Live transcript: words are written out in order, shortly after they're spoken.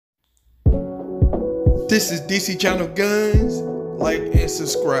This is DC Channel Guns. Like and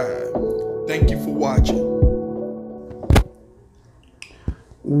subscribe. Thank you for watching.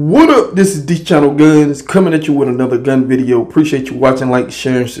 What up? This is DC Channel Guns coming at you with another gun video. Appreciate you watching, like,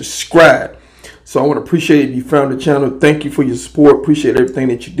 share, and subscribe. So I want to appreciate if you found the channel. Thank you for your support. Appreciate everything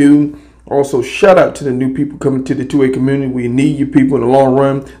that you do. Also, shout out to the new people coming to the 2A community. We need you people in the long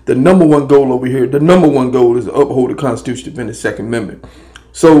run. The number one goal over here, the number one goal is to uphold the Constitution, defend the Second Amendment.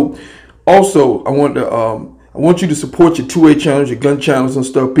 So, also, I want you to support your 2A channels, your gun channels and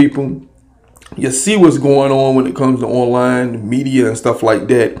stuff, people. You see what's going on when it comes to online media and stuff like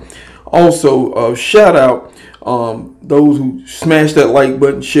that. Also, shout out those who smash that like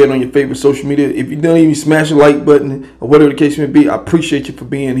button, share it on your favorite social media. If you don't even smash the like button or whatever the case may be, I appreciate you for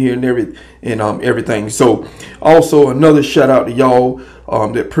being here and everything. So also another shout out to y'all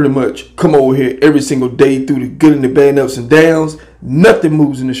that pretty much come over here every single day through the good and the bad, ups and downs. Nothing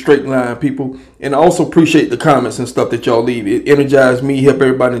moves in a straight line, people. And I also appreciate the comments and stuff that y'all leave. It energizes me, help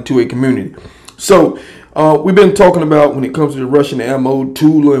everybody in the 2A community. So we've been talking about when it comes to the Russian ammo,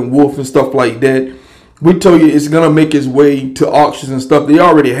 Tula and Wolf and stuff like that. We told you it's going to make its way to auctions and stuff. They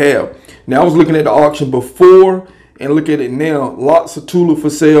already have. Now, I was looking at the auction before and look at it now. Lots of Tula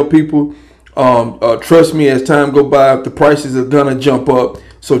for sale, people. Trust me, as time go by, the prices are going to jump up.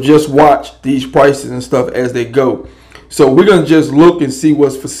 So just watch these prices and stuff as they go. So we're going to just look and see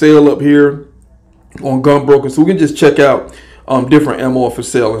what's for sale up here on Gunbroker. So we can just check out different ammo for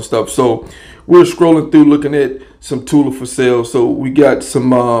sale and stuff. So we're scrolling through looking at some Tula for sale. So we got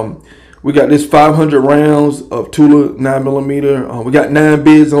some... we got this 500 rounds of Tula 9mm. We got 9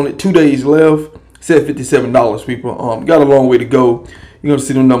 bids on it. 2 days left. It's at $57, people. Got a long way to go. You're going to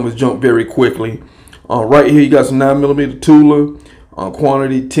see the numbers jump very quickly. Right here, you got some 9mm Tula.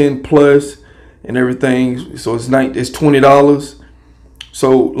 Quantity 10 plus and everything. So it's $20.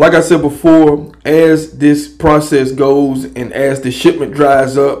 So like I said before, as this process goes and as the shipment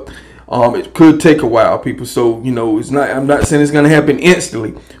dries up, it could take a while, people. So, you know, I'm not saying it's going to happen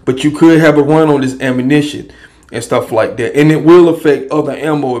instantly, but you could have a run on this ammunition and stuff like that. And it will affect other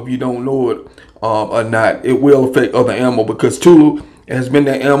ammo if you don't know it or not. It will affect other ammo because Tula has been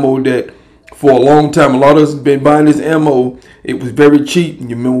that ammo that for a long time, a lot of us have been buying this ammo. It was very cheap. You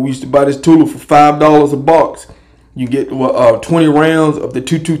remember we used to buy this Tula for $5 a box. You get 20 rounds of the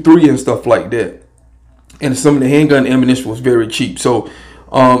 223 and stuff like that. And some of the handgun ammunition was very cheap. So,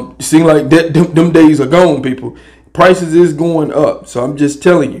 it seems like them days are gone, people. Prices is going up. So I'm just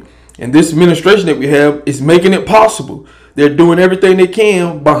telling you. And this administration that we have is making it possible. They're doing everything they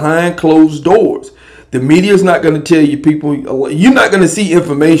can behind closed doors. The media is not going to tell you, people. You're not going to see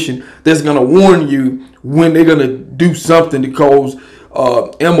information that's going to warn you when they're going to do something to cause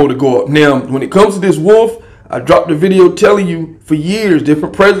ammo to go up. Now, when it comes to this Wolf, I dropped a video telling you for years,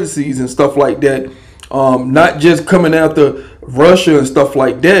 different presidencies and stuff like that. Not just coming after Russia and stuff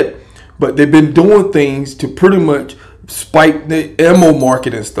like that, but they've been doing things to pretty much spike the ammo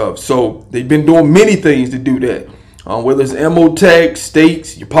market and stuff. So they've been doing many things to do that. Whether it's ammo tax,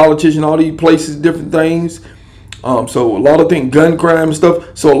 states, your politician, all these places, different things. So a lot of things, gun crime and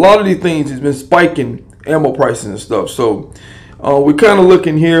stuff. So a lot of these things has been spiking ammo prices and stuff. So we're kind of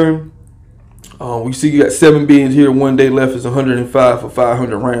looking here. We see you got 7 bids here. 1 day left is 105 for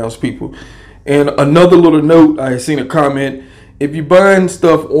 500 rounds, people. And another little note, I seen a comment. If you're buying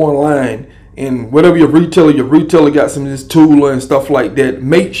stuff online and whatever your retailer got some of this Tula and stuff like that,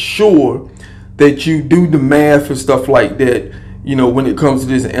 make sure that you do the math and stuff like that, you know, when it comes to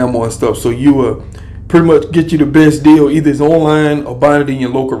this ammo and stuff. So you will pretty much get you the best deal, either it's online or buying it in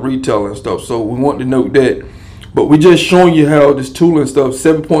your local retailer and stuff. So we want to note that. But we're just showing you how this Tula and stuff,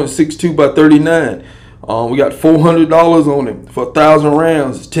 7.62 by 39. We got $400 on it for 1,000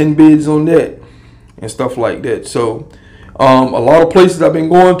 rounds. It's 10 bids on that and stuff like that. So a lot of places I've been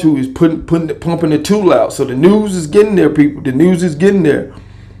going to is pumping the Tula out. So the news is getting there, people. The news is getting there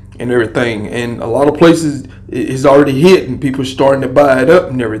and everything. And a lot of places it's already hit and people are starting to buy it up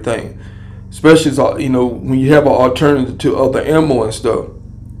and everything. Especially, you know, when you have an alternative to other ammo and stuff.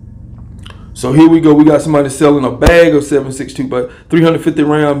 So here we go. We got somebody selling a bag of 7.62 by 350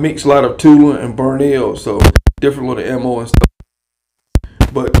 round mixed lot of Tula and Burnell. So different little ammo and stuff.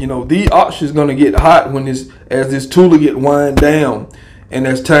 But you know, the auction is gonna get hot when as this Tula get wind down and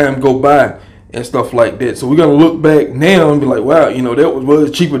as time go by and stuff like that. So we're gonna look back now and be like, wow, you know, that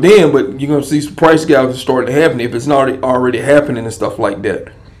was cheaper then, but you're gonna see some price gouges starting to happen if it's not already happening and stuff like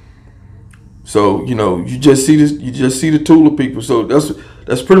that. So, you know, you just see this, you just see the Tula, people. So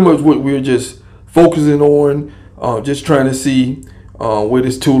that's pretty much what we're just focusing on, just trying to see where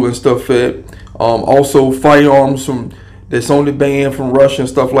this Tula and stuff at. Also firearms from that's only banned from Russia and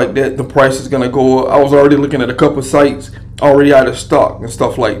stuff like that, the price is gonna go up. I was already looking at a couple sites already out of stock and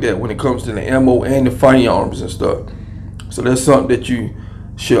stuff like that when it comes to the ammo and the firearms and stuff. So that's something that you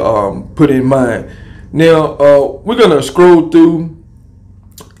should put in mind. Now we're gonna scroll through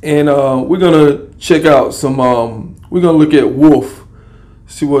and we're gonna check out some. We're gonna look at Wolf,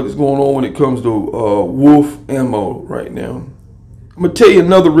 see what is going on when it comes to Wolf ammo right now. I'm gonna tell you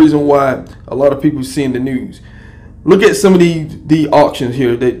another reason why a lot of people see in the news. Look at some of the auctions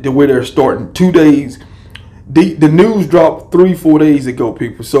here, the way they're starting. 2 days. The news dropped 3-4 days ago,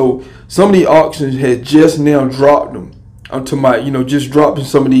 people. So some of the auctions had just now dropped them. I'm talking about, just dropping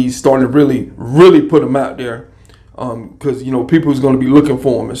some of these, starting to really put them out there. Because, people's going to be looking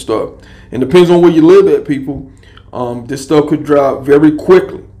for them and stuff. And depends on where you live at, people. This stuff could drop very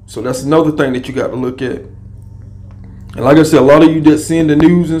quickly. So that's another thing that you got to look at. And like I said, a lot of you that see in the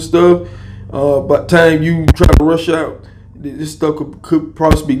news and stuff, by the time you try to rush out, this stuff could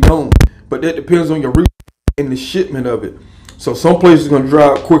possibly be gone. But that depends on your reach and the shipment of it. So some places are going to dry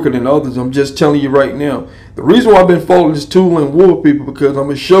out quicker than others. I'm just telling you right now. The reason why I've been following this Tula and Wolf, people, because I'm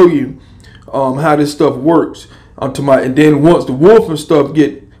going to show you how this stuff works. And then once the Wolf and stuff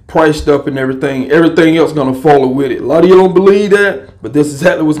get priced up and everything else going to follow with it. A lot of you don't believe that, but this is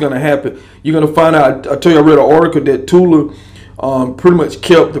exactly what's going to happen. You're going to find out. I tell you, I read an article that Tula pretty much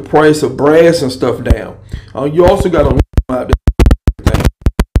kept the price of brass and stuff down. You also got to learn about that.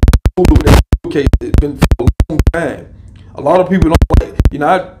 Case it's been for a long time. A lot of people don't like.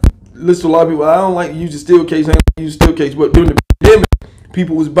 I listen to a lot of people. I don't like to use the steel case. I don't like to use steel case. But during the pandemic,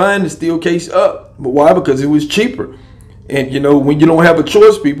 people was buying the steel case up. But why? Because it was cheaper. And when you don't have a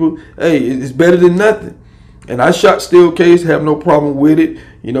choice, people, hey, it's better than nothing. And I shot steel case, have no problem with it.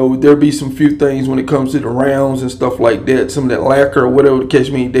 There'll be some few things when it comes to the rounds and stuff like that, some of that lacquer or whatever the case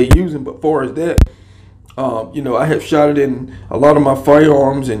may be they using. But far as that, I have shot it in a lot of my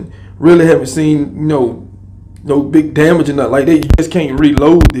firearms and really haven't seen no big damage and nothing like that. You just can't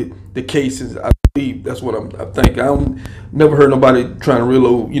reload the cases. I believe that's what I think. I don't never heard nobody trying to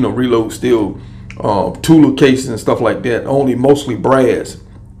reload steel Tula cases and stuff like that. Only mostly brass.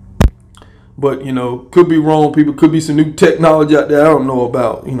 But could be wrong. People could be some new technology out there I don't know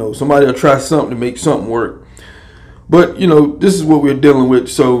about. Somebody will try something to make something work. But this is what we're dealing with.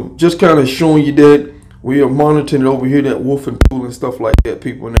 So just kind of showing you that we are monitoring it over here, that Wolf and Tula and stuff like that,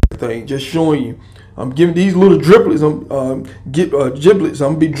 people, and everything. Just showing you. I'm giving these little driblets. Giblets.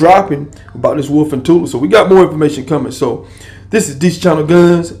 I'm gonna be dropping about this Wolf and Tula. So we got more information coming. So this is DC Channel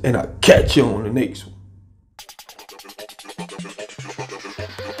Guns, and I'll catch you on the next one.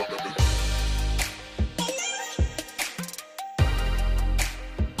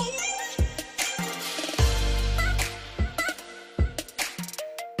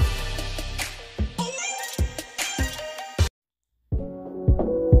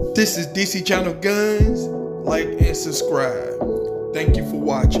 This is DC Channel Guns. Like and subscribe. Thank you for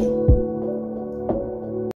watching.